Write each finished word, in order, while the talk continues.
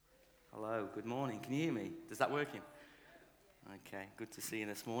Hello, good morning. Can you hear me? Does that working? Okay, good to see you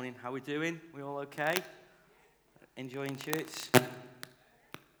this morning. How we doing? We all okay? Enjoying church?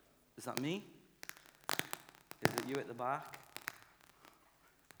 Is that me? Is it you at the back?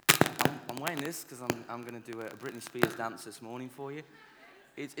 I'm wearing this because I'm going to do a Britney Spears dance this morning for you.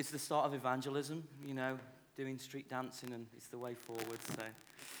 It's the start of evangelism, doing street dancing, and it's the way forward. So,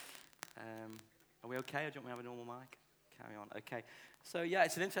 are we okay? Or do you want me to have a normal mic? Carry on. Okay. So, yeah,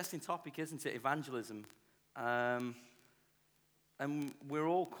 it's an interesting topic, isn't it? Evangelism. And we're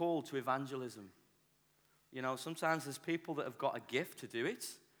all called to evangelism. Sometimes there's people that have got a gift to do it,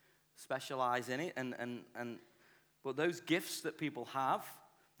 specialize in it, but those gifts that people have,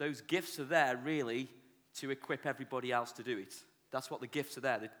 those gifts are there really to equip everybody else to do it. That's what the gifts are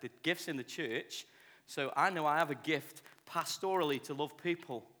there. The gifts in the church. So I know I have a gift pastorally to love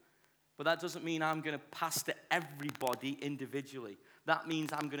people, but that doesn't mean I'm going to pastor everybody individually. That means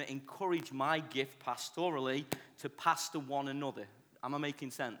I'm going to encourage my gift pastorally to pastor one another. Am I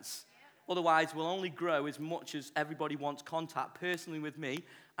making sense? Otherwise, we'll only grow as much as everybody wants contact personally with me,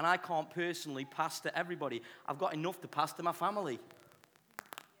 and I can't personally pastor everybody. I've got enough to pastor my family.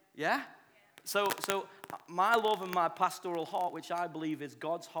 Yeah? So my love and my pastoral heart, which I believe is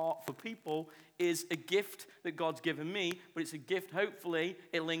God's heart for people, is a gift that God's given me, but it's a gift, hopefully,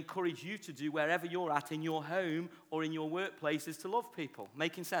 it'll encourage you to do wherever you're at, in your home or in your workplaces, to love people.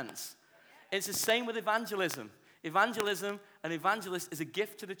 Making sense? It's the same with evangelism. Evangelism, an evangelist is a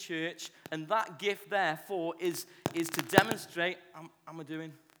gift to the church, and that gift, therefore, is to demonstrate. How am I doing?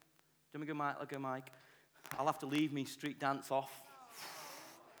 Do you want me to go, Mike? I'll have to leave me street dance off.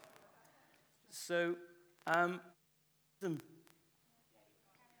 So, am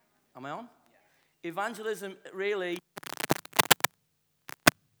I on? Evangelism really.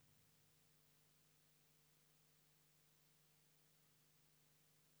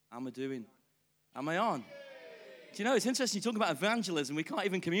 How am I doing? Am I on? Do you know, it's interesting you talk about evangelism. We can't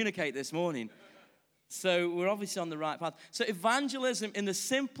even communicate this morning. So we're obviously on the right path. So evangelism in the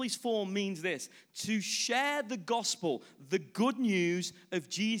simplest form means this: to share the gospel, the good news of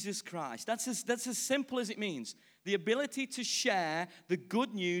Jesus Christ. That's as simple as it means. The ability to share the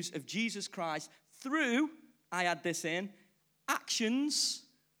good news of Jesus Christ through, I add this in, actions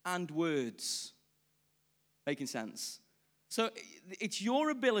and words. Making sense? So it's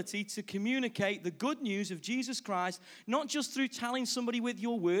your ability to communicate the good news of Jesus Christ, not just through telling somebody with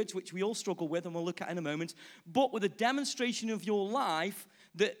your words, which we all struggle with and we'll look at in a moment, but with a demonstration of your life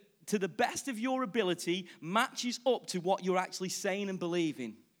that, to the best of your ability, matches up to what you're actually saying and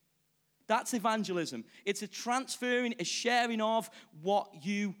believing. That's evangelism. It's a transferring, a sharing of what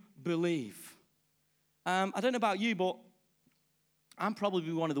you believe. I don't know about you, but I'm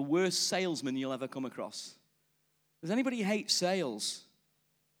probably one of the worst salesmen you'll ever come across. Does anybody hate sales?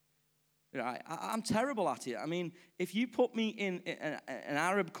 Right, I'm terrible at it. I mean, if you put me in an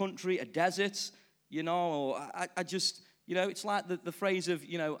Arab country, a desert, or I just, it's like the phrase of,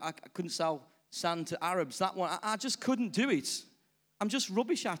 I couldn't sell sand to Arabs. That one, I just couldn't do it. I'm just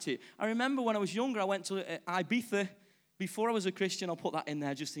rubbish at it. I remember when I was younger, I went to Ibiza. Before I was a Christian, I'll put that in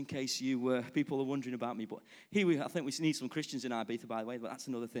there just in case people are wondering about me. But I think we need some Christians in Ibiza, by the way, but that's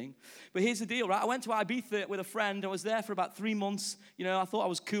another thing. But here's the deal, right? I went to Ibiza with a friend. I was there for about 3 months. I thought I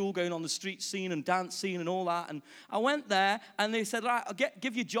was cool going on the street scene and dance scene and all that. And I went there, and they said, right, I'll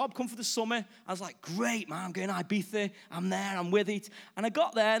give you a job. Come for the summer. I was like, great, man. I'm going to Ibiza. I'm there. I'm with it. And I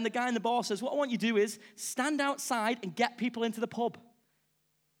got there, and the guy in the bar says, what I want you to do is stand outside and get people into the pub.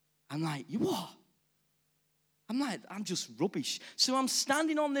 I'm like, you what? I'm just rubbish. So I'm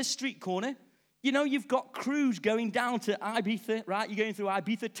standing on this street corner. You've got crews going down to Ibiza, right? You're going through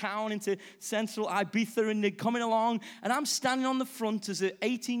Ibiza town into central Ibiza, and they're coming along. And I'm standing on the front as an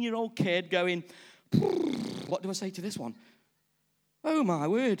 18-year-old kid going, what do I say to this one? Oh, my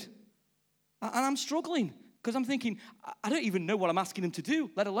word. And I'm struggling because I'm thinking, I don't even know what I'm asking them to do,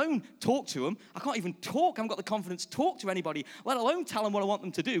 let alone talk to them. I can't even talk. I haven't got the confidence to talk to anybody, let alone tell them what I want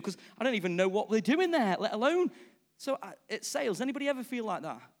them to do, because I don't even know what they're doing there, let alone. So it's sales. Does anybody ever feel like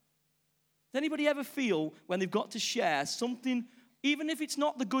that? Does anybody ever feel when they've got to share something, even if it's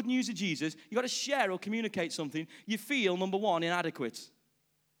not the good news of Jesus, you've got to share or communicate something, you feel, number one, inadequate.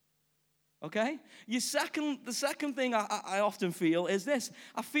 Okay? The second thing I often feel is this.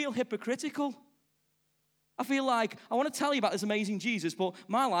 I feel hypocritical. I feel like I want to tell you about this amazing Jesus, but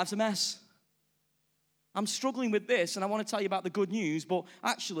my life's a mess. I'm struggling with this, and I want to tell you about the good news, but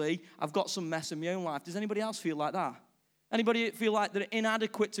actually, I've got some mess in my own life. Does anybody else feel like that? Anybody feel like they're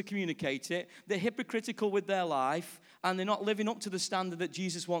inadequate to communicate it? They're hypocritical with their life, and they're not living up to the standard that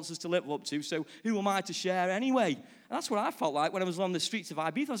Jesus wants us to live up to, so who am I to share anyway? And that's what I felt like when I was on the streets of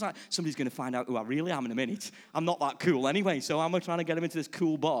Ibiza. I was like, somebody's going to find out who I really am in a minute. I'm not that cool anyway, so I'm trying to get them into this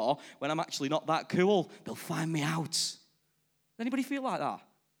cool bar when I'm actually not that cool. They'll find me out. Does anybody feel like that?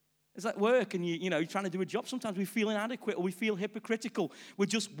 It's like work and you're trying to do a job. Sometimes we feel inadequate or we feel hypocritical. We're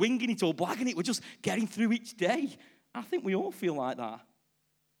just winging it or blagging it. We're just getting through each day. I think we all feel like that.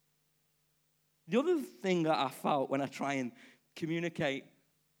 The other thing that I felt when I try and communicate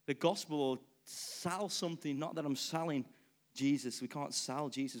the gospel or sell something, not that I'm selling Jesus, we can't sell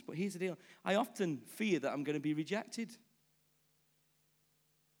Jesus, but here's the deal. I often fear that I'm going to be rejected.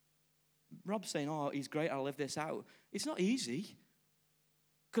 Rob's saying, oh, he's great, I'll live this out. It's not easy,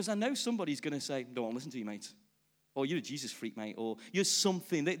 because I know somebody's going to say, don't want to listen to you, mate. Or you're a Jesus freak, mate. Or you're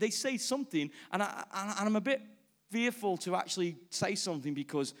something. They say something, and I'm a bit fearful to actually say something,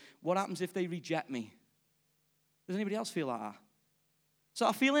 because what happens if they reject me? Does anybody else feel like that? So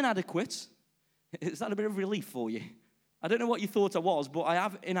I feel inadequate. Is that a bit of relief for you? I don't know what you thought I was, but I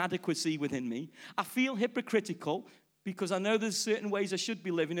have inadequacy within me. I feel hypocritical because I know there's certain ways I should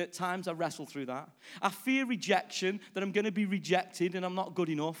be living. At times I wrestle through that. I fear rejection, that I'm going to be rejected and I'm not good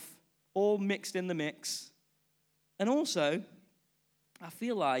enough, all mixed in the mix. And also, I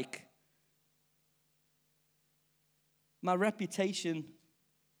feel like my reputation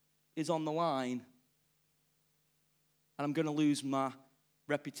is on the line, and I'm going to lose my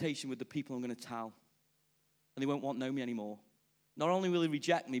reputation with the people I'm going to tell, and they won't want to know me anymore. Not only will they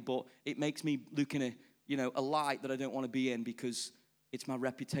reject me, but it makes me look in a light that I don't want to be in, because it's my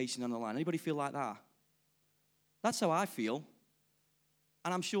reputation on the line. Anybody feel like that? That's how I feel.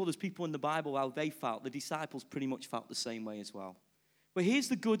 And I'm sure there's people in the Bible how they felt. The disciples pretty much felt the same way as well. But here's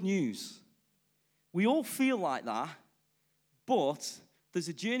the good news. We all feel like that, but there's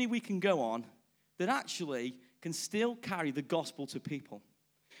a journey we can go on that actually can still carry the gospel to people.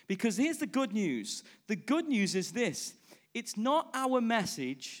 Because here's the good news. The good news is this. It's not our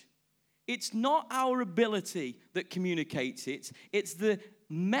message. It's not our ability that communicates it. It's the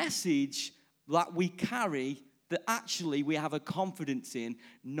message that we carry that actually we have a confidence in,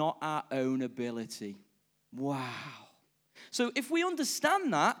 not our own ability. Wow. So if we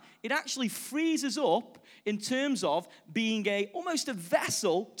understand that, it actually frees us up in terms of being almost a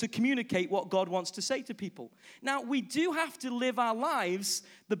vessel to communicate what God wants to say to people. Now, we do have to live our lives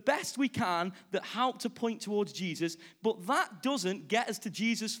the best we can that help to point towards Jesus, but that doesn't get us to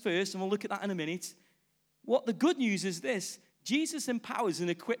Jesus first, and we'll look at that in a minute. What the good news is this: Jesus empowers and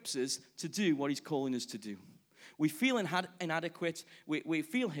equips us to do what he's calling us to do. We feel inadequate. We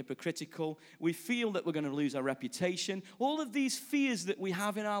feel hypocritical. We feel that we're going to lose our reputation. All of these fears that we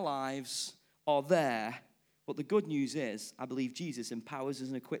have in our lives are there. But the good news is, I believe Jesus empowers us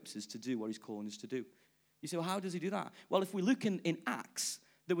and equips us to do what he's calling us to do. You say, well, how does he do that? Well, if we look in Acts,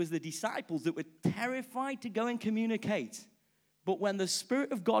 there was the disciples that were terrified to go and communicate. But when the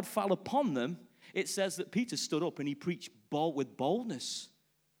Spirit of God fell upon them, it says that Peter stood up and he preached with boldness.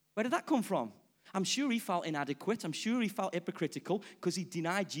 Where did that come from? I'm sure he felt inadequate. I'm sure he felt hypocritical because he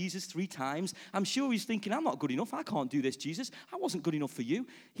denied Jesus 3 times. I'm sure he's thinking, I'm not good enough. I can't do this, Jesus. I wasn't good enough for you.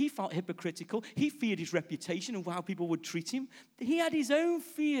 He felt hypocritical. He feared his reputation and how people would treat him. He had his own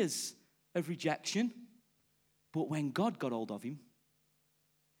fears of rejection. But when God got hold of him,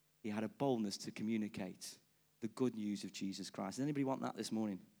 he had a boldness to communicate the good news of Jesus Christ. Does anybody want that this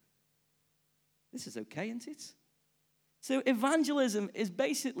morning? This is okay, isn't it? So evangelism is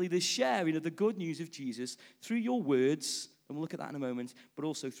basically the sharing of the good news of Jesus through your words, and we'll look at that in a moment, but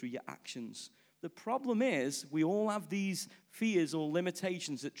also through your actions. The problem is we all have these fears or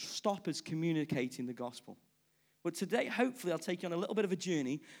limitations that stop us communicating the gospel. But today, hopefully, I'll take you on a little bit of a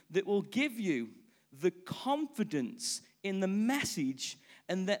journey that will give you the confidence in the message,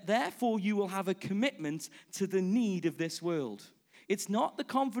 and that therefore you will have a commitment to the need of this world. It's not the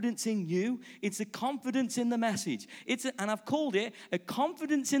confidence in you, it's a confidence in the message. And I've called it a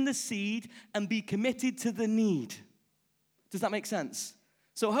confidence in the seed and be committed to the need. Does that make sense?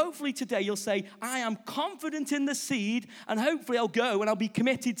 So hopefully today you'll say, I am confident in the seed, and hopefully I'll go and I'll be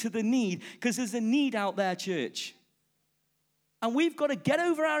committed to the need, because there's a need out there, church. And we've got to get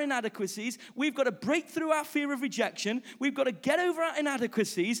over our inadequacies. We've got to break through our fear of rejection. We've got to get over our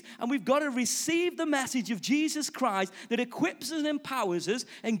inadequacies. And we've got to receive the message of Jesus Christ that equips us and empowers us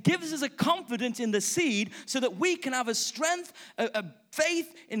and gives us a confidence in the seed so that we can have a strength, a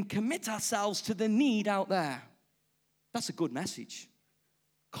faith, and commit ourselves to the need out there. That's a good message.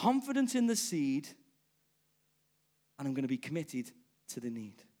 Confidence in the seed, and I'm going to be committed to the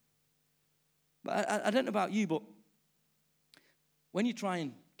need. But I don't know about you, but when you try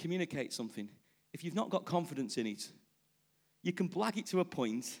and communicate something, if you've not got confidence in it, you can blag it to a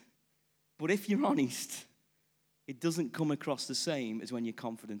point, but if you're honest, it doesn't come across the same as when you're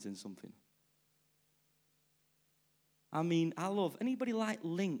confident in something. I mean, anybody like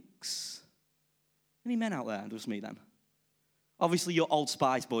Lynx? Any men out there? Just me then. Obviously, you're Old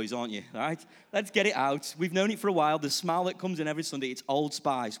Spice boys, aren't you? All right? Let's get it out. We've known it for a while. The smile that comes in every Sunday, it's Old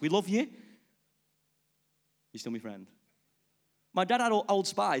Spice. We love you. You're still my friend. My dad had Old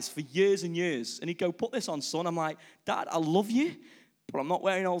Spice for years and years, and he'd go, put this on, son. I'm like, Dad, I love you, but I'm not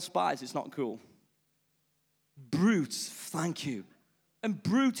wearing Old Spice. It's not cool. Brute, thank you. And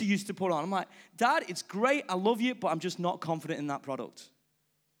Brute he used to put on. I'm like, Dad, it's great. I love you, but I'm just not confident in that product.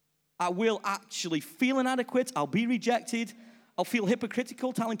 I will actually feel inadequate. I'll be rejected. I'll feel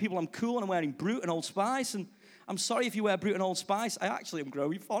hypocritical telling people I'm cool and I'm wearing Brute and Old Spice. And I'm sorry if you wear Brute and Old Spice. I actually am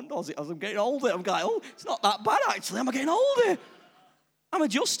growing fond of it as I'm getting older. I'm going, oh, it's not that bad actually. I'm getting older. I'm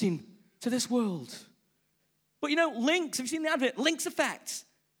adjusting to this world. But you know, Lynx, have you seen the advert? Lynx effect.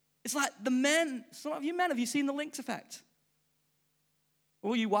 It's like the men, some of you men, have you seen the Lynx effect?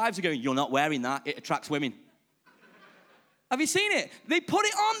 All you wives are going, you're not wearing that. It attracts women. Have you seen it? They put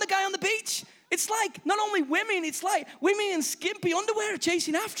it on the guy on the beach. It's like not only women, it's like women in skimpy underwear are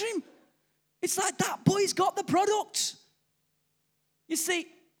chasing after him. It's like that boy's got the product. You see,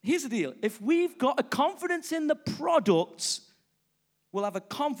 here's the deal. If we've got a confidence in the product, we'll have a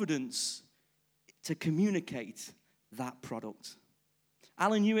confidence to communicate that product.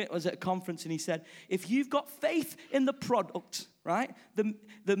 Alan Hewitt was at a conference and he said, if you've got faith in the product, right,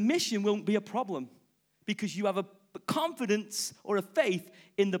 the mission won't be a problem because you have a confidence or a faith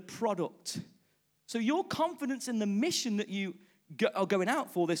in the product. So your confidence in the mission that you are going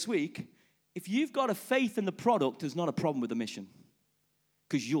out for this week, if you've got a faith in the product, there's not a problem with the mission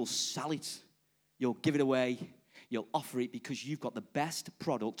because you'll sell it, you'll give it away, you'll offer it because you've got the best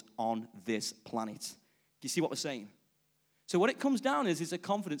product on this planet. Do you see what we're saying? So what it comes down is a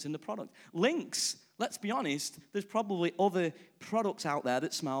confidence in the product. Lynx, let's be honest, there's probably other products out there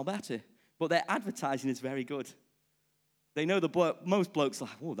that smell better, but their advertising is very good. They know most blokes are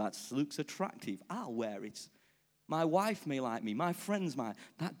like, oh, that looks attractive. I'll wear it. My wife may like me. My friends might.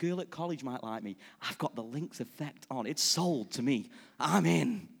 That girl at college might like me. I've got the Lynx effect on. It's sold to me. I'm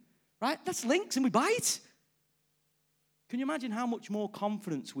in. Right? That's Lynx and we buy it. Can you imagine how much more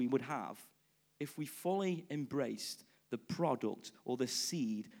confidence we would have if we fully embraced the product or the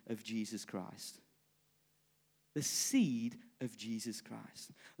seed of Jesus Christ? The seed of Jesus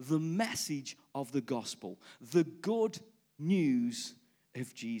Christ. The message of the gospel. The good news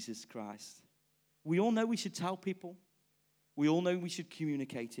of Jesus Christ. We all know we should tell people. We all know we should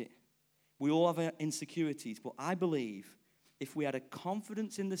communicate it. We all have our insecurities. But I believe if we had a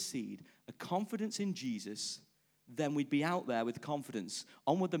confidence in the seed, a confidence in Jesus, then we'd be out there with confidence,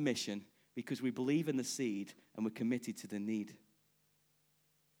 on with the mission, because we believe in the seed and we're committed to the need.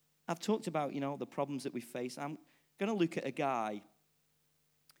 I've talked about, the problems that we face. I'm going to look at a guy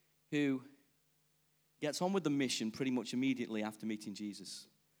who gets on with the mission pretty much immediately after meeting Jesus.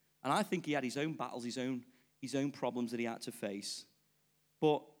 And I think he had his own battles, his own problems that he had to face.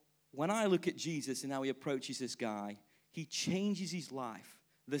 But when I look at Jesus and how he approaches this guy, he changes his life.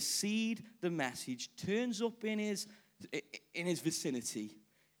 The seed, the message, turns up in his vicinity.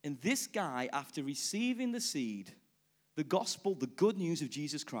 And this guy, after receiving the seed, the gospel, the good news of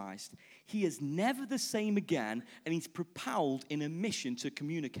Jesus Christ, he is never the same again, and he's propelled in a mission to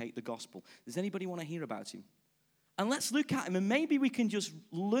communicate the gospel. Does anybody want to hear about him? And let's look at him, and maybe we can just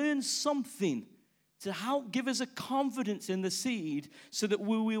learn something to help give us a confidence in the seed so that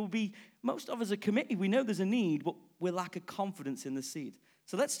we will be, most of us are committed. We know there's a need, but we lack a confidence in the seed.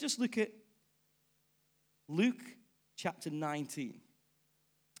 So let's just look at Luke chapter 19.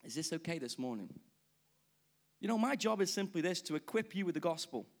 Is this okay this morning? My job is simply this, to equip you with the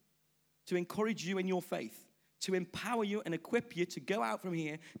gospel, to encourage you in your faith, to empower you and equip you to go out from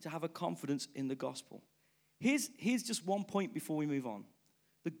here to have a confidence in the gospel. Here's just one point before we move on.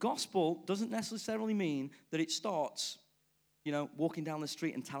 The gospel doesn't necessarily mean that it starts, walking down the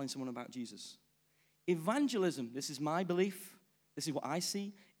street and telling someone about Jesus. Evangelism, this is my belief, this is what I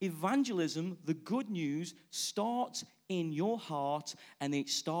see. Evangelism, the good news, starts in your heart and it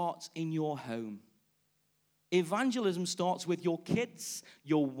starts in your home. Evangelism starts with your kids,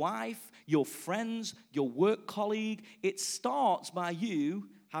 your wife, your friends, your work colleague. It starts by you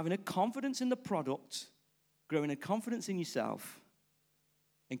having a confidence in the product, growing a confidence in yourself,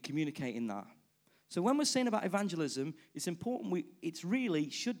 and communicating that. So when we're saying about evangelism, it's important. It really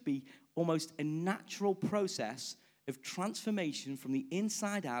should be almost a natural process of transformation from the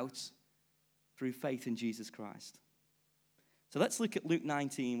inside out through faith in Jesus Christ. So let's look at Luke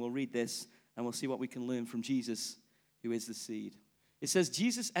 19. We'll read this, and we'll see what we can learn from Jesus, who is the seed. It says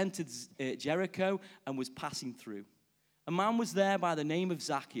Jesus entered Jericho and was passing through. A man was there by the name of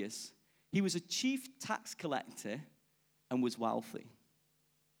Zacchaeus. He was a chief tax collector and was wealthy.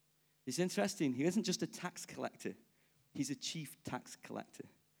 It's interesting. He isn't just a tax collector. He's a chief tax collector.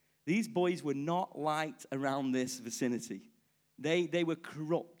 These boys were not liked around this vicinity. They were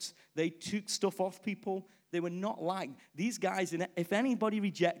corrupt. They took stuff off people. They were not liked. These guys, if anybody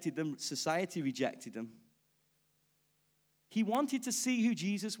rejected them, society rejected them. He wanted to see who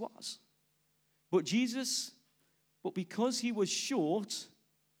Jesus was. But because he was short,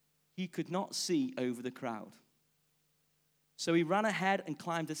 he could not see over the crowd. So he ran ahead and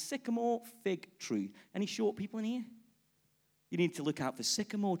climbed a sycamore fig tree. Any short people in here? You need to look out for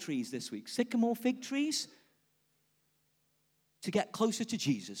sycamore trees this week. Sycamore fig trees to get closer to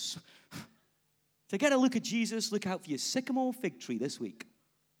Jesus. To get a look at Jesus, look out for your sycamore fig tree this week.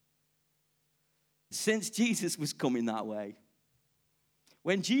 Since Jesus was coming that way,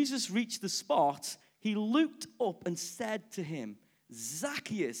 when Jesus reached the spot, he looked up and said to him,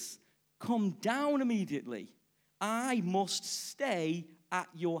 Zacchaeus, come down immediately. I must stay at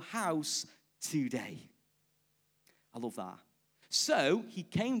your house today. I love that. So he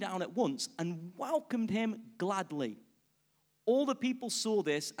came down at once and welcomed him gladly. All the people saw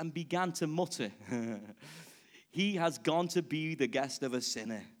this and began to mutter, he has gone to be the guest of a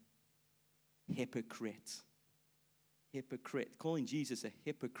sinner. Hypocrite. Hypocrite. Calling Jesus a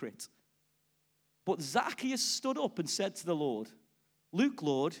hypocrite. But Zacchaeus stood up and said to the Lord, look,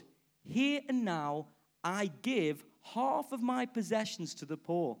 Lord, here and now I give half of my possessions to the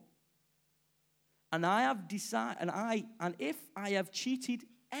poor. And I have decided, and if I have cheated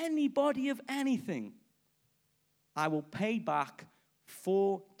anybody of anything, I will pay back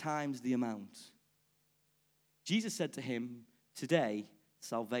 4 times the amount. Jesus said to him, today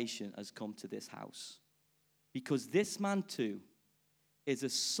salvation has come to this house, because this man too is a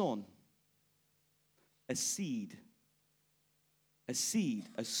son, a seed,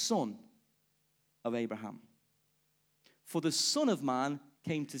 a son of Abraham. For the Son of Man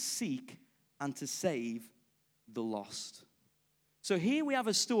came to seek and to save the lost. So here we have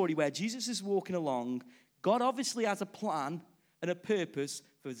a story where Jesus is walking along. God obviously has a plan and a purpose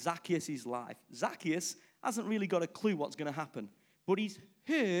for Zacchaeus' life. Zacchaeus hasn't really got a clue what's going to happen, but he's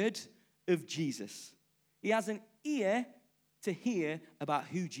heard of Jesus. He has an ear to hear about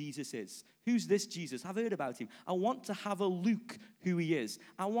who Jesus is. Who's this Jesus? I've heard about him. I want to have a look who he is.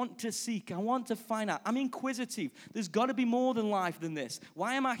 I want to seek. I want to find out. I'm inquisitive. There's got to be more than life than this.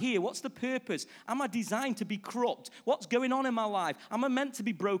 Why am I here? What's the purpose? Am I designed to be corrupt? What's going on in my life? Am I meant to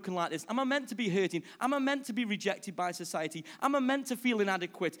be broken like this? Am I meant to be hurting? Am I meant to be rejected by society? Am I meant to feel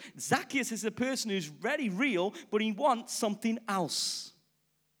inadequate? Zacchaeus is a person who's very real, but he wants something else.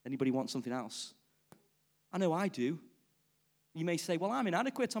 Anybody want something else? I know I do. You may say, well, I'm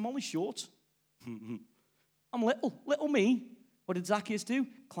inadequate. I'm only short. I'm little me. What did Zacchaeus do?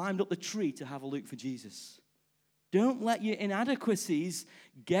 Climbed up the tree to have a look for Jesus. Don't let your inadequacies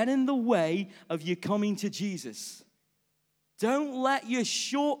get in the way of you coming to Jesus. Don't let your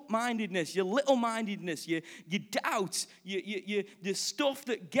short-mindedness, your little-mindedness, your doubt, your stuff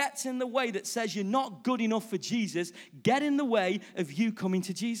that gets in the way that says you're not good enough for Jesus, get in the way of you coming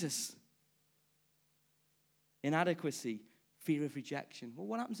to Jesus. Inadequacy. Fear of rejection. Well,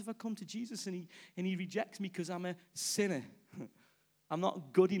 what happens if I come to Jesus and he rejects me because I'm a sinner? I'm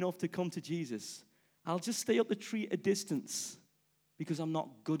not good enough to come to Jesus. I'll just stay up the tree at a distance because I'm not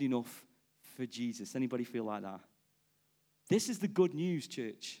good enough for Jesus. Anybody feel like that? This is the good news,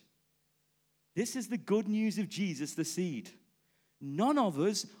 church. This is the good news of Jesus, the seed. None of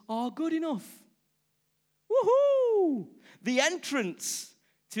us are good enough. Woohoo! The entrance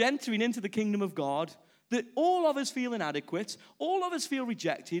to entering into the kingdom of God, that all of us feel inadequate, all of us feel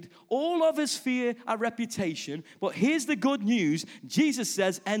rejected, all of us fear our reputation. But here's the good news. Jesus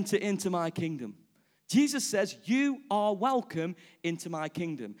says, enter into my kingdom. Jesus says, you are welcome into my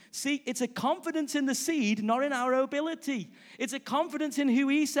kingdom. See, it's a confidence in the seed, not in our ability. It's a confidence in who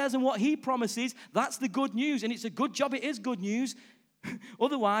he says and what he promises. That's the good news, and it's a good job it is good news.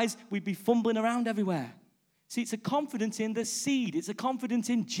 Otherwise, we'd be fumbling around everywhere. See, it's a confidence in the seed. It's a confidence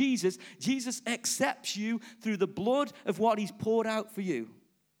in Jesus. Jesus accepts you through the blood of what he's poured out for you.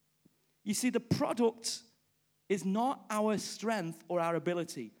 You see, the product is not our strength or our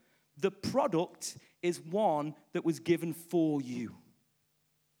ability. The product is one that was given for you.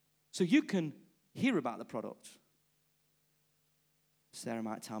 So you can hear about the product. Sarah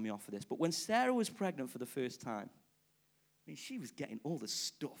might tell me off for this, but when Sarah was pregnant for the first time, I mean, she was getting all the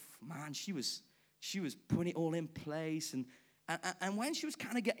stuff, man. She was putting it all in place. And when she was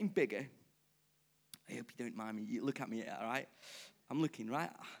kind of getting bigger, I hope you don't mind me. You look at me, all right? I'm looking, right?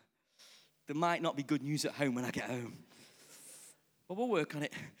 There might not be good news at home when I get home. But we'll work on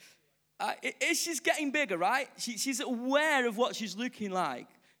it. She's getting bigger, right? She's aware of what she's looking like.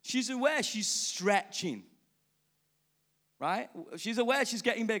 She's aware she's stretching. Right? She's aware she's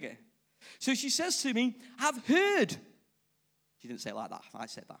getting bigger. So she says to me, I've heard. She didn't say it like that. I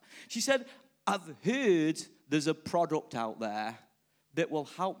said that. She said, I've heard there's a product out there that will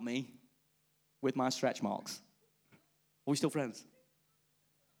help me with my stretch marks. Are we still friends?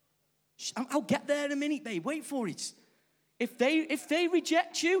 I'll get there in a minute, babe. Wait for it. If they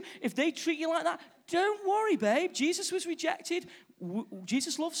reject you, if they treat you like that, don't worry, babe. Jesus was rejected.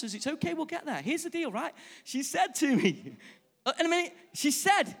 Jesus loves us. It's okay. We'll get there. Here's the deal, right? She said to me, in a minute, she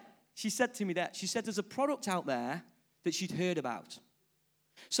said to me that. She said there's a product out there that she'd heard about.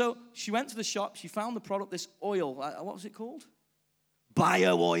 So she went to the shop. She found the product, this oil. What was it called?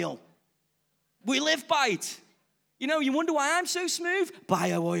 Bio oil. We live by it. You know, you wonder why I'm so smooth?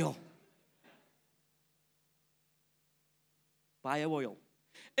 Bio oil. Bio oil.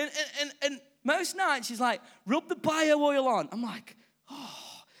 And most nights she's like, rub the bio oil on. I'm like,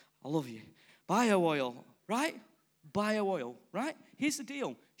 oh, I love you. Bio oil, right? Bio oil, right? Here's the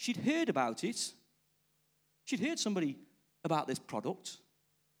deal. She'd heard about it. She'd heard somebody about this product.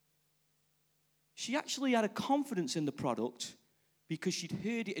 She actually had a confidence in the product because she'd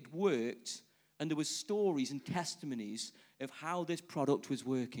heard it had worked, and there were stories and testimonies of how this product was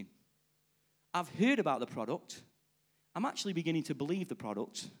working. I've heard about the product. I'm actually beginning to believe the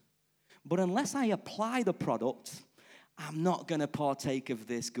product. But unless I apply the product, I'm not going to partake of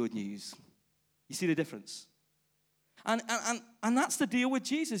this good news. You see the difference? And that's the deal with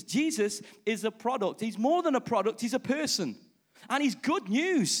Jesus. Jesus is a product. He's more than a product. He's a person. And he's good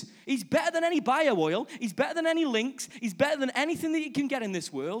news. He's better than any bio oil. He's better than any links. He's better than anything that you can get in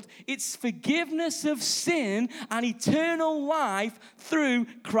this world. It's forgiveness of sin and eternal life through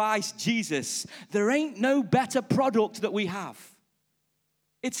Christ Jesus. There ain't no better product that we have.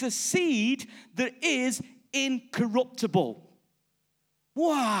 It's a seed that is incorruptible.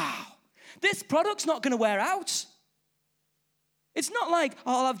 Wow. This product's not going to wear out. It's not like,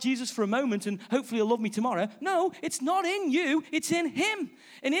 oh, I'll have Jesus for a moment and hopefully he'll love me tomorrow. No, it's not in you, it's in him.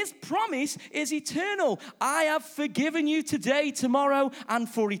 And his promise is eternal. I have forgiven you today, tomorrow, and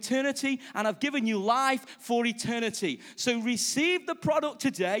for eternity, and I've given you life for eternity. So receive the product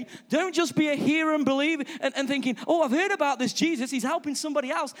today. Don't just be a hearer and believe and thinking, oh, I've heard about this Jesus. He's helping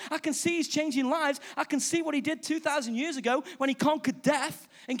somebody else. I can see he's changing lives. I can see what he did 2,000 years ago when he conquered death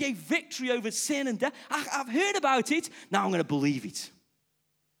and gave victory over sin and death. I've heard about it. Now I'm going to believe it.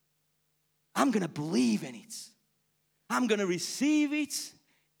 I'm going to believe in it. I'm going to receive it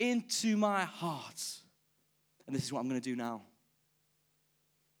into my heart. And this is what I'm going to do now.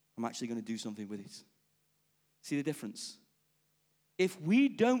 I'm actually going to do something with it. See the difference? If we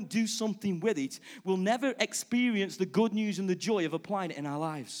don't do something with it, we'll never experience the good news and the joy of applying it in our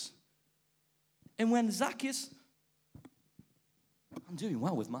lives. And when Zacchaeus, I'm doing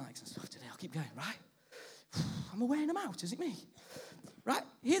well with mics and stuff today. I'll keep going, right? I'm wearing them out, is it me? Right?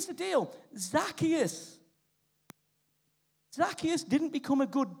 Here's the deal. Zacchaeus didn't become a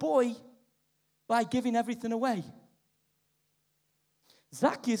good boy by giving everything away.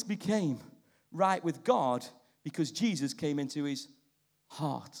 Zacchaeus became right with God because Jesus came into his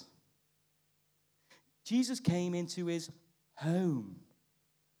heart. Jesus came into his home.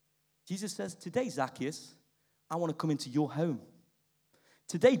 Jesus says, today, Zacchaeus, I want to come into your home.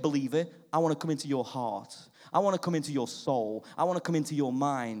 Today, believer, I want to come into your heart. I want to come into your soul. I want to come into your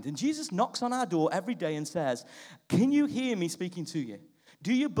mind. And Jesus knocks on our door every day and says, can you hear me speaking to you?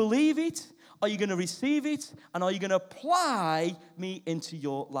 Do you believe it? Are you going to receive it? And are you going to apply me into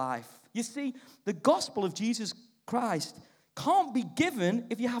your life? You see, the gospel of Jesus Christ can't be given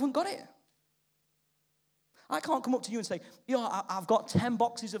if you haven't got it. I can't come up to you and say, I've got 10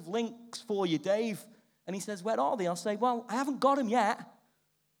 boxes of links for you, Dave. And he says, where are they? I'll say, well, I haven't got them yet.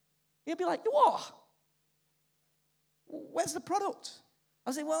 He'll be like, what? Where's the product?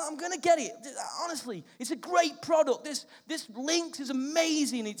 I say, well, I'm going to get it. Honestly, it's a great product. This Lynx is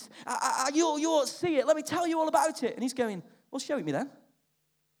amazing. It's you'll see it. Let me tell you all about it. And he's going, well, show it me then.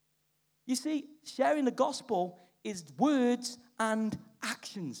 You see, sharing the gospel is words and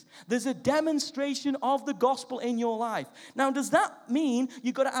actions. There's a demonstration of the gospel in your life. Now, does that mean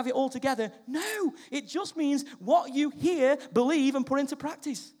you've got to have it all together? No. It just means what you hear, believe, and put into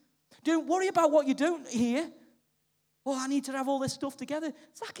practice. Don't worry about what you don't hear. Oh, I need to have all this stuff together.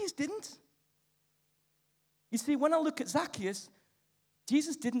 Zacchaeus didn't. You see, when I look at Zacchaeus,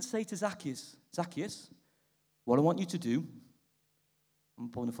 Jesus didn't say to Zacchaeus, Zacchaeus, what I want you to do, I'm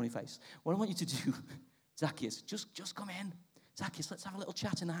pulling a funny face. What I want you to do, Zacchaeus, just come in. Zacchaeus, let's have a little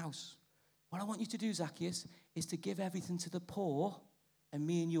chat in the house. What I want you to do, Zacchaeus, is to give everything to the poor, and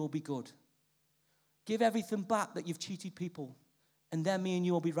me and you will be good. Give everything back that you've cheated people, and then me and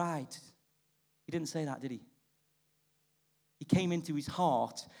you will be right. He didn't say that, did he? He came into his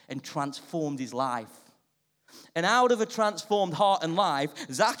heart and transformed his life. And out of a transformed heart and life,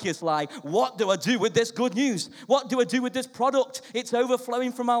 Zacchaeus like, what do I do with this good news? What do I do with this product? It's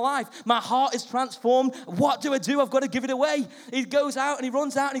overflowing from my life. My heart is transformed. What do I do? I've got to give it away. He goes out and he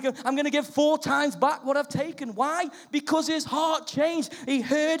runs out and he goes, I'm going to give 4 times back what I've taken. Why? Because his heart changed. He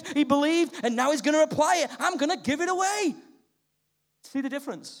heard, he believed, and now he's going to apply it. I'm going to give it away. See the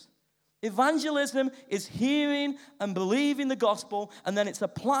difference? Evangelism is hearing and believing the gospel, and then it's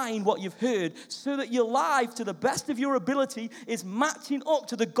applying what you've heard so that your life, to the best of your ability, is matching up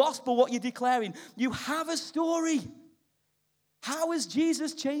to the gospel, what you're declaring. You have a story. How has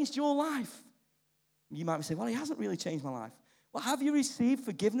Jesus changed your life? You might be saying, well, he hasn't really changed my life. Well, have you received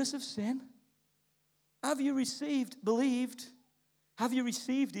forgiveness of sin? Have you believed? Have you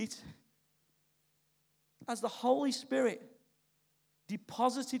received it? As the Holy Spirit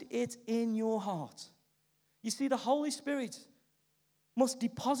deposited it in your heart. You see, the Holy Spirit must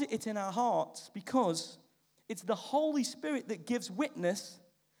deposit it in our hearts because it's the Holy Spirit that gives witness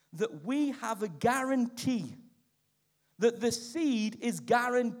that we have a guarantee, that the seed is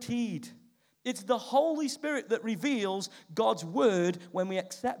guaranteed. It's the Holy Spirit that reveals God's word when we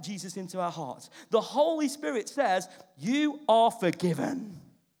accept Jesus into our hearts. The Holy Spirit says, you are forgiven.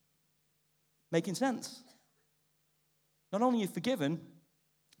 Making sense? Not only are you forgiven,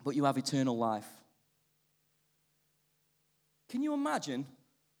 but you have eternal life. Can you imagine?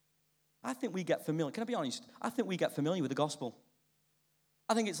 I think we get familiar. Can I be honest? I think we get familiar with the gospel.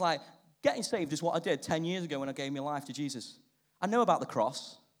 I think it's like getting saved is what I did 10 years ago when I gave my life to Jesus. I know about the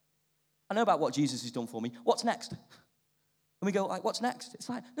cross. I know about what Jesus has done for me. What's next? And we go, like, what's next? It's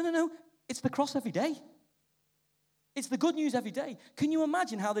like, no. It's the cross every day. It's the good news every day. Can you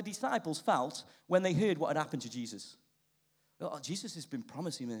imagine how the disciples felt when they heard what had happened to Jesus? Oh, Jesus has been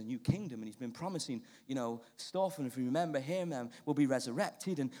promising a new kingdom, and he's been promising, stuff, and if you remember him, we'll be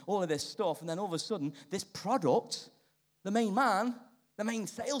resurrected, and all of this stuff, and then all of a sudden, this product, the main man, the main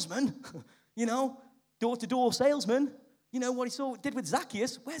salesman, door-to-door salesman, what he did with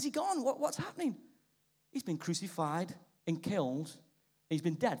Zacchaeus, where's he gone? What's happening? He's been crucified and killed, and he's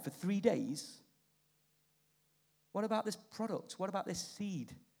been dead for 3 days. What about this product? What about this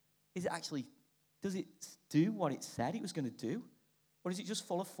seed? Does it do what it said it was going to do? Or is it just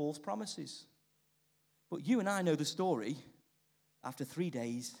full of false promises? But you and I know the story. After 3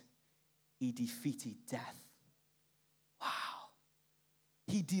 days, he defeated death. Wow.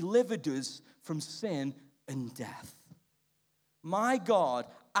 He delivered us from sin and death. My God,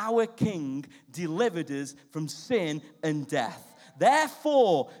 our King, delivered us from sin and death.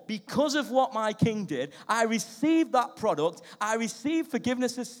 Therefore, because of what my King did, I received that product, I received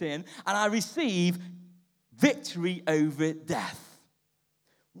forgiveness of sin, and I receive victory over death.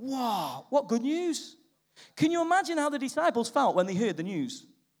 Wow, what good news. Can you imagine how the disciples felt when they heard the news?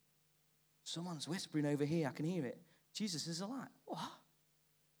 Someone's whispering over here, I can hear it. Jesus is alive. What?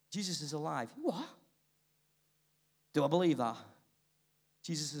 Jesus is alive. What? Do I believe that?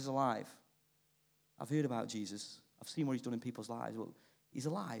 Jesus is alive. I've heard about Jesus. I've seen what he's done in people's lives. Well, he's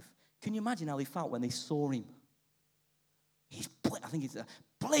alive. Can you imagine how they felt when they saw him? I think he's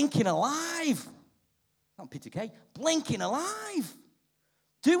blinking alive. Not Peter Kay. Blinking alive.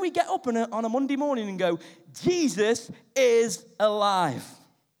 Do we get up on a Monday morning and go, Jesus is alive?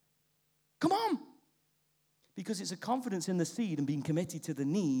 Come on. Because it's a confidence in the seed and being committed to the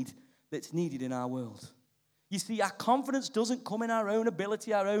need that's needed in our world. You see, our confidence doesn't come in our own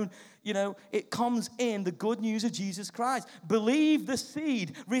ability, it comes in the good news of Jesus Christ. Believe the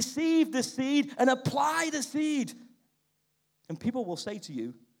seed, receive the seed, and apply the seed. And people will say to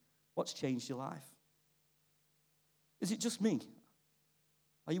you, what's changed your life? Is it just me?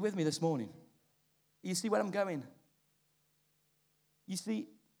 Are you with me this morning? You see where I'm going? You see,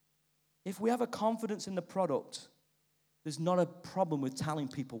 if we have a confidence in the product, there's not a problem with telling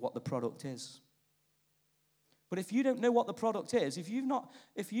people what the product is. But if you don't know what the product is, if you've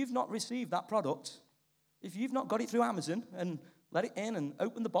not received that product, if you've not got it through Amazon and let it in and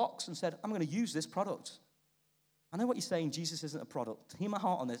opened the box and said, I'm going to use this product. I know what you're saying, Jesus isn't a product. Hear my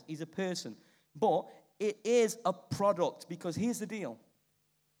heart on this. He's a person. But it is a product because here's the deal.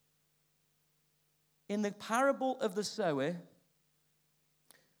 In the parable of the sower,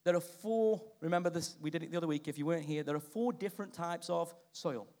 there are 4, remember this, we did it the other week, if you weren't here, there are 4 different types of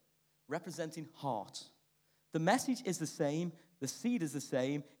soil representing heart. The message is the same. The seed is the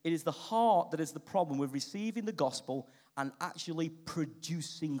same. It is the heart that is the problem with receiving the gospel and actually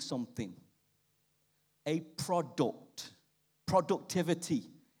producing something. A product. Productivity.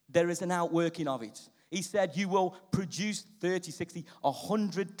 There is an outworking of it. He said you will produce 30, 60,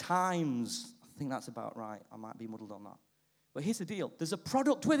 100 times. I think that's about right. I might be muddled on that. But here's the deal. There's a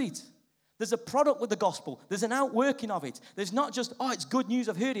product with it. There's a product with the gospel. There's an outworking of it. There's not just, oh, it's good news,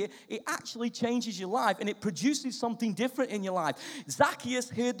 I've heard it. It actually changes your life, and it produces something different in your life. Zacchaeus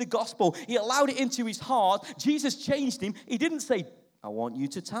heard the gospel. He allowed it into his heart. Jesus changed him. He didn't say, I want you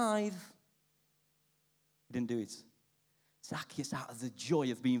to tithe. He didn't do it. Zacchaeus, out of the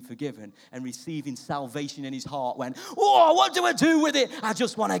joy of being forgiven and receiving salvation in his heart, went, oh, what do I do with it? I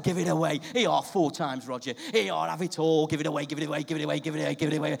just want to give it away. Here you are 4 times, Roger. Here you are, have it all. Give it away, give it away, give it away, give it away,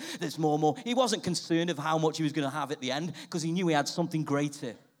 give it away. There's more. He wasn't concerned of how much he was going to have at the end because he knew he had something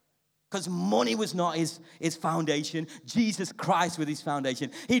greater. Because money was not his foundation. Jesus Christ was his foundation.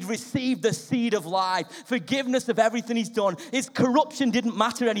 He'd received the seed of life, forgiveness of everything he's done. His corruption didn't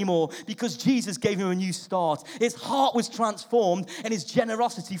matter anymore because Jesus gave him a new start. His heart was transformed and his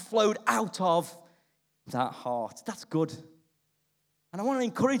generosity flowed out of that heart. That's good. And I want to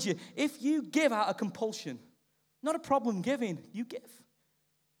encourage you, if you give out of compulsion, not a problem giving, you give.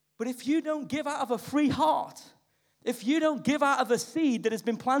 But if you don't give out of a free heart, if you don't give out of a seed that has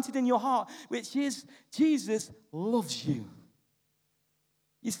been planted in your heart, which is Jesus loves you.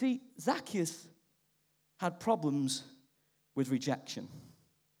 You see, Zacchaeus had problems with rejection.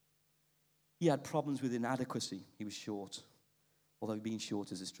 He had problems with inadequacy. He was short, although being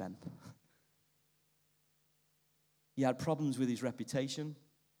short is a strength. He had problems with his reputation.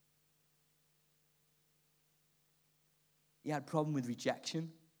 He had a problem with rejection.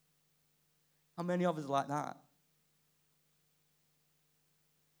 How many of us are like that?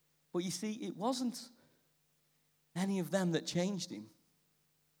 But you see, it wasn't any of them that changed him.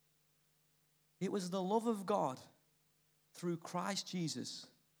 It was the love of God through Christ Jesus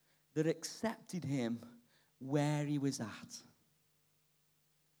that accepted him where he was at.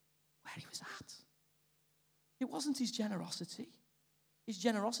 Where he was at. It wasn't his generosity. His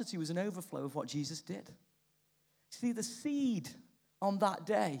generosity was an overflow of what Jesus did. See, the seed on that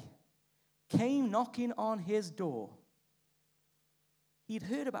day came knocking on his door. He'd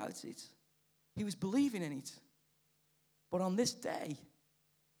heard about it. He was believing in it. But on this day,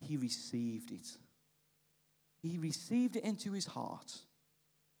 he received it. He received it into his heart.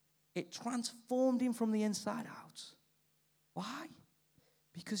 It transformed him from the inside out. Why?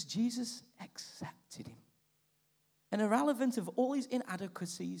 Because Jesus accepted him. And irrelevant of all his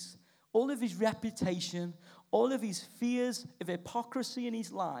inadequacies, all of his reputation, all of his fears of hypocrisy in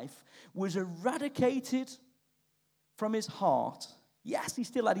his life was eradicated from his heart. Yes, he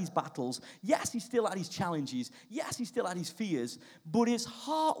still had his battles. Yes, he still had his challenges. Yes, he still had his fears. But his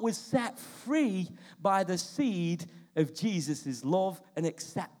heart was set free by the seed of Jesus' love and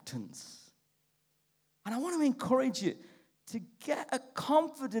acceptance. And I want to encourage you to get a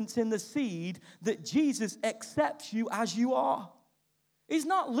confidence in the seed that Jesus accepts you as you are. He's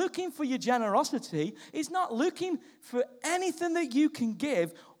not looking for your generosity. He's not looking for anything that you can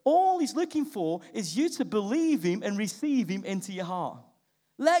give. All he's looking for is you to believe him and receive him into your heart.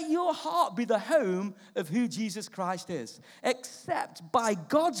 Let your heart be the home of who Jesus Christ is. Accept by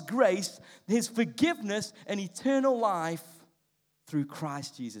God's grace his forgiveness and eternal life through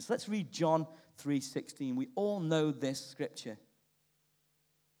Christ Jesus. Let's read John 3:16. We all know this scripture.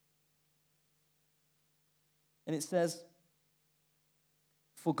 And it says,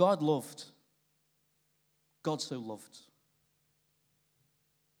 for God so loved.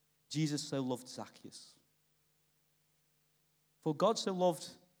 Jesus so loved Zacchaeus. For God so loved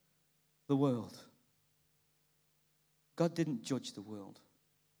the world. God didn't judge the world.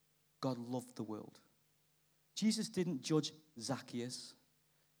 God loved the world. Jesus didn't judge Zacchaeus.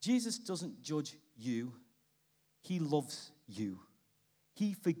 Jesus doesn't judge you. He loves you.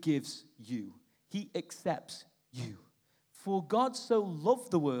 He forgives you. He accepts you. For God so loved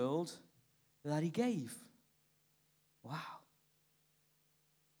the world that he gave. Wow.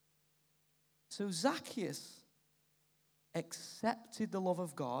 So Zacchaeus accepted the love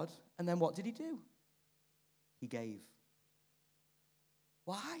of God, and then what did he do? He gave.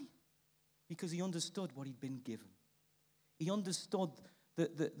 Why? Because he understood what he'd been given. He understood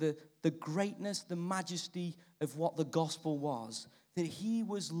the greatness, the majesty of what the gospel was, that he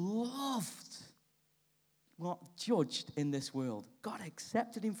was loved, not judged in this world. God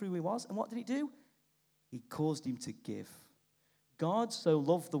accepted him for who he was, and what did he do? He caused him to give. God so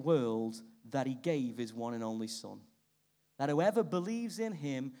loved the world that he gave his one and only Son, that whoever believes in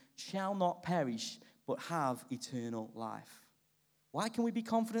him shall not perish, but have eternal life. Why can we be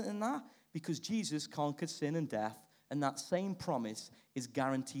confident in that? Because Jesus conquered sin and death And that same promise is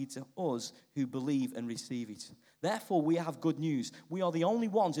guaranteed to us who believe and receive it. Therefore, we have good news. We are the only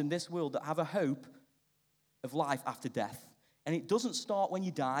ones in this world that have a hope of life after death. And it doesn't start when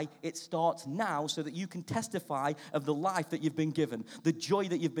you die. It starts now so that you can testify of the life that you've been given, the joy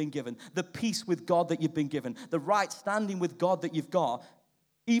that you've been given, the peace with God that you've been given, the right standing with God that you've got.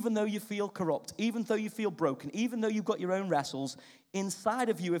 Even though you feel corrupt, even though you feel broken, even though you've got your own wrestles, inside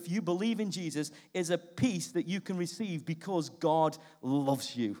of you, if you believe in Jesus, is a peace that you can receive because God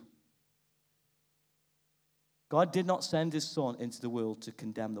loves you. God did not send his Son into the world to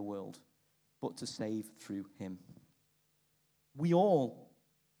condemn the world, but to save through him. We all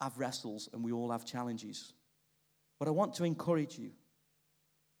have wrestles and we all have challenges. What I want to encourage you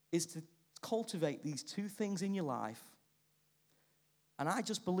is to cultivate these two things in your life. And I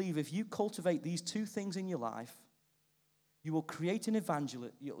just believe if you cultivate these two things in your life, you will create an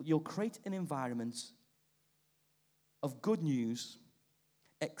you'll create an environment of good news,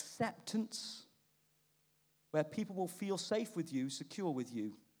 acceptance, where people will feel safe with you, secure with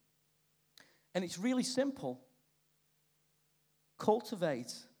you. And it's really simple.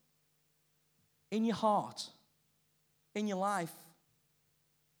 Cultivate in your heart, in your life,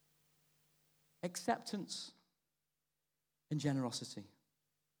 acceptance and generosity.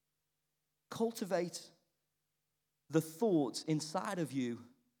 Cultivate the thoughts inside of you,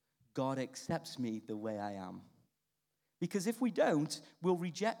 God accepts me the way I am. Because if we don't, we'll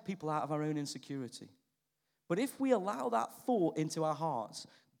reject people out of our own insecurity. But if we allow that thought into our hearts,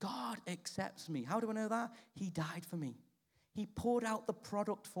 God accepts me. How do I know that? He died for me. He poured out the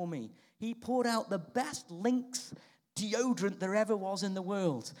product for me. He poured out the best Lynx deodorant there ever was in the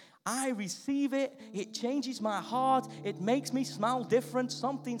world. I receive it. It changes my heart. It makes me smell different.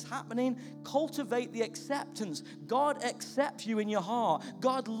 Something's happening. Cultivate the acceptance. God accepts you in your heart.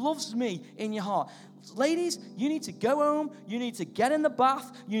 God loves me in your heart. Ladies, you need to go home. You need to get in the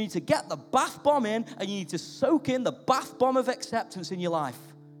bath. You need to get the bath bomb in, and you need to soak in the bath bomb of acceptance in your life.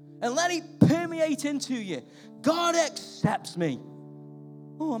 And let it permeate into you. God accepts me.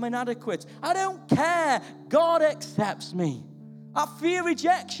 Oh, I'm inadequate. I don't care. God accepts me. I fear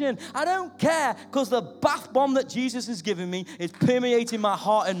rejection. I don't care because the bath bomb that Jesus has given me is permeating my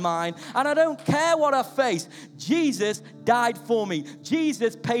heart and mind. And I don't care what I face. Jesus died for me.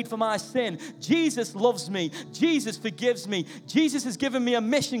 Jesus paid for my sin. Jesus loves me. Jesus forgives me. Jesus has given me a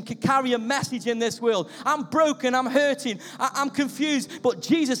mission to carry a message in this world. I'm broken. I'm hurting. I'm confused. But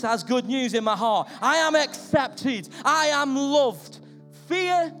Jesus has good news in my heart. I am accepted. I am loved.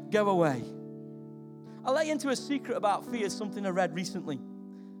 Fear, go away. I'll let you into a secret about fear, something I read recently.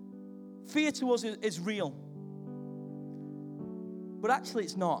 Fear to us is real. But actually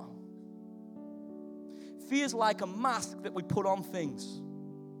it's not. Fear is like a mask that we put on things.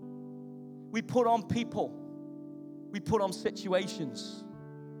 We put on people. We put on situations.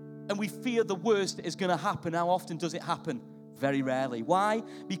 And we fear the worst is going to happen. How often does it happen? Very rarely. Why?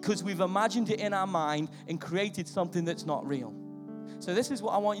 Because we've imagined it in our mind and created something that's not real. So this is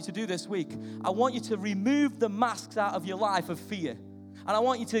what I want you to do this week. I want you to remove the masks out of your life of fear. And I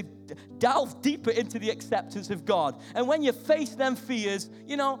want you to delve deeper into the acceptance of God. And when you face them fears,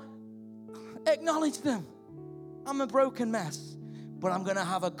 acknowledge them. I'm a broken mess, but I'm going to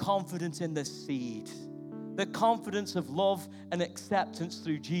have a confidence in the seed. The confidence of love and acceptance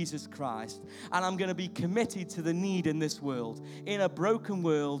through Jesus Christ. And I'm going to be committed to the need in this world, in a broken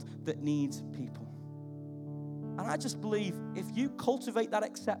world that needs people. And I just believe if you cultivate that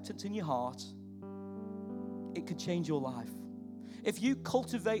acceptance in your heart, it could change your life. If you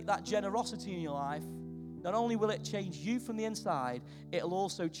cultivate that generosity in your life, not only will it change you from the inside, it'll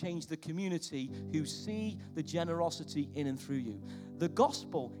also change the community who see the generosity in and through you. The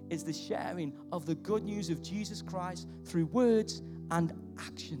gospel is the sharing of the good news of Jesus Christ through words and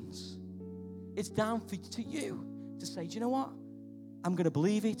actions. It's down to you to say, do you know what? I'm going to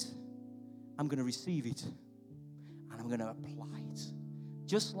believe it. I'm going to receive it. And I'm going to apply it.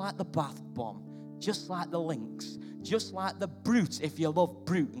 Just like the bath bomb, just like the Lynx, just like the Brute, if you love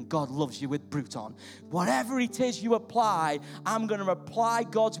Brute and God loves you with Brute on. Whatever it is you apply, I'm going to apply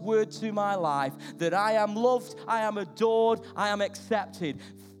God's word to my life, that I am loved, I am adored, I am accepted.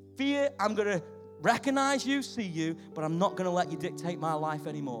 Fear, I'm going to recognize you, see you, but I'm not going to let you dictate my life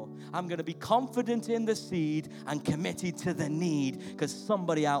anymore. I'm going to be confident in the seed and committed to the need, because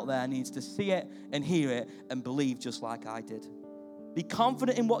somebody out there needs to see it and hear it and believe just like I did. Be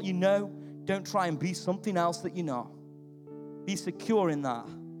confident in what you know. Don't try and be something else that you're not. Be secure in that.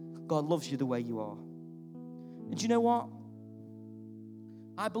 God loves you the way you are. And do you know what?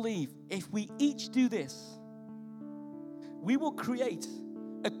 I believe if we each do this, we will create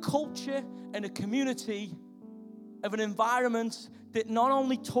a culture and a community of an environment that not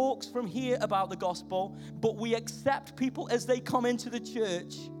only talks from here about the gospel, but we accept people as they come into the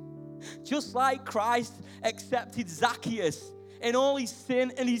church. Just like Christ accepted Zacchaeus in all his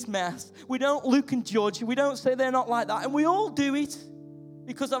sin and his mess. We don't look and judge. We don't say they're not like that. And we all do it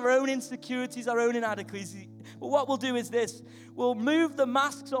because of our own insecurities, our own inadequacies. But what we'll do is this. We'll move the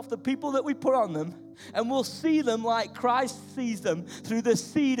masks off the people that we put on them, and we'll see them like Christ sees them, through the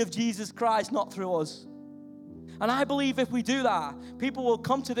seed of Jesus Christ, not through us. And I believe if we do that, people will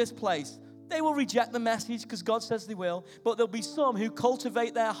come to this place. They will reject the message because God says they will, but there'll be some who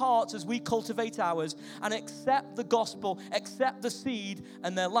cultivate their hearts as we cultivate ours and accept the gospel, accept the seed,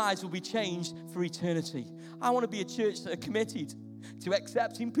 and their lives will be changed for eternity. I want to be a church that are committed to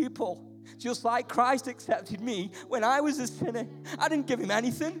accepting people. Just like Christ accepted me when I was a sinner. I didn't give him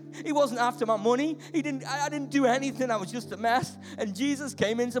anything. He wasn't after my money. I didn't do anything. I was just a mess. And Jesus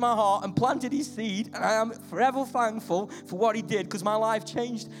came into my heart and planted his seed. And I am forever thankful for what he did, because my life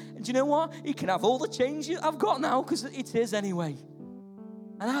changed. And do you know what? He can have all the change I've got now, because it's his anyway.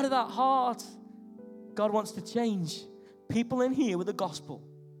 And out of that heart, God wants to change people in here with the gospel.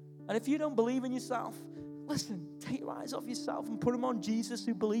 And if you don't believe in yourself, listen, take your eyes off yourself and put them on Jesus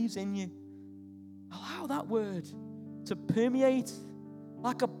who believes in you. Allow that word to permeate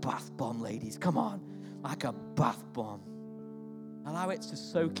like a bath bomb, ladies. Come on, like a bath bomb. Allow it to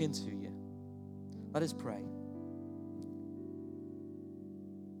soak into you. Let us pray.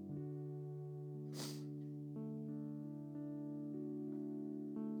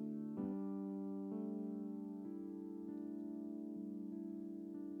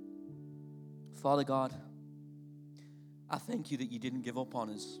 Father God, I thank you that you didn't give up on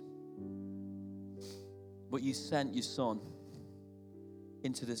us, but you sent your Son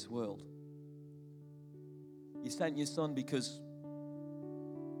into this world. You sent your Son because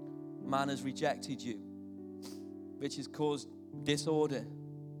man has rejected you, which has caused disorder,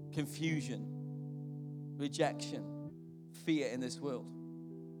 confusion, rejection, fear in this world.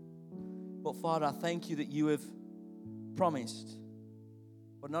 But Father, I thank you that you have promised,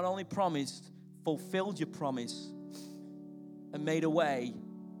 but not only promised, fulfilled your promise and made a way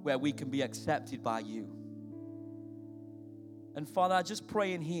where we can be accepted by you. And Father, I just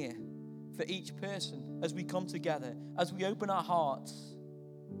pray in here for each person as we come together, as we open our hearts,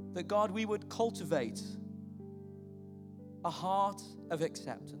 that God, we would cultivate a heart of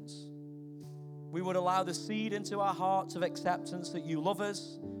acceptance. We would allow the seed into our hearts of acceptance that you love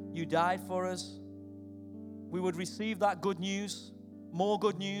us, you died for us. We would receive that good news, more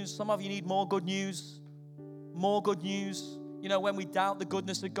good news. Some of you need more good news, more good news. You know, when we doubt the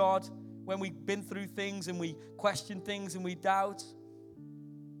goodness of God, when we've been through things and we question things and we doubt,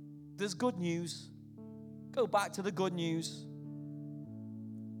 there's good news. Go back to the good news.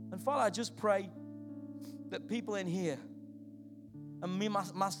 And Father, I just pray that people in here, and me,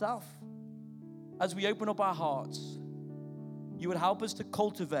 myself, as we open up our hearts, you would help us to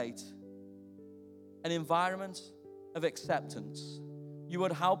cultivate an environment of acceptance. You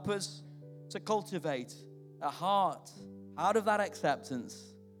would help us to cultivate a heart out of that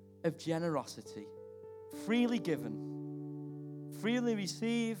acceptance of generosity, freely given, freely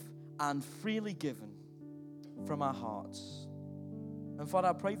receive, and freely given from our hearts. And Father,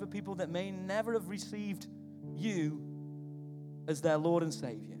 I pray for people that may never have received you as their Lord and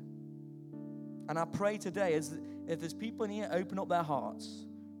Savior. And I pray today, if there's people in here, open up their hearts,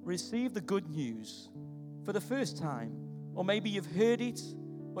 receive the good news for the first time. Or maybe you've heard it,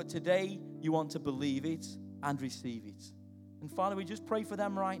 but today you want to believe it and receive it. And Father, we just pray for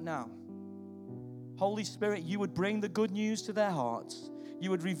them right now. Holy Spirit, you would bring the good news to their hearts. You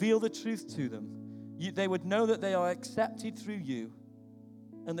would reveal the truth to them. They would know that they are accepted through you.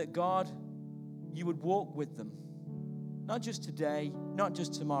 And that, God, you would walk with them. Not just today, not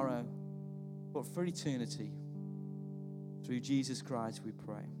just tomorrow, but for eternity. Through Jesus Christ we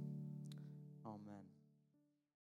pray.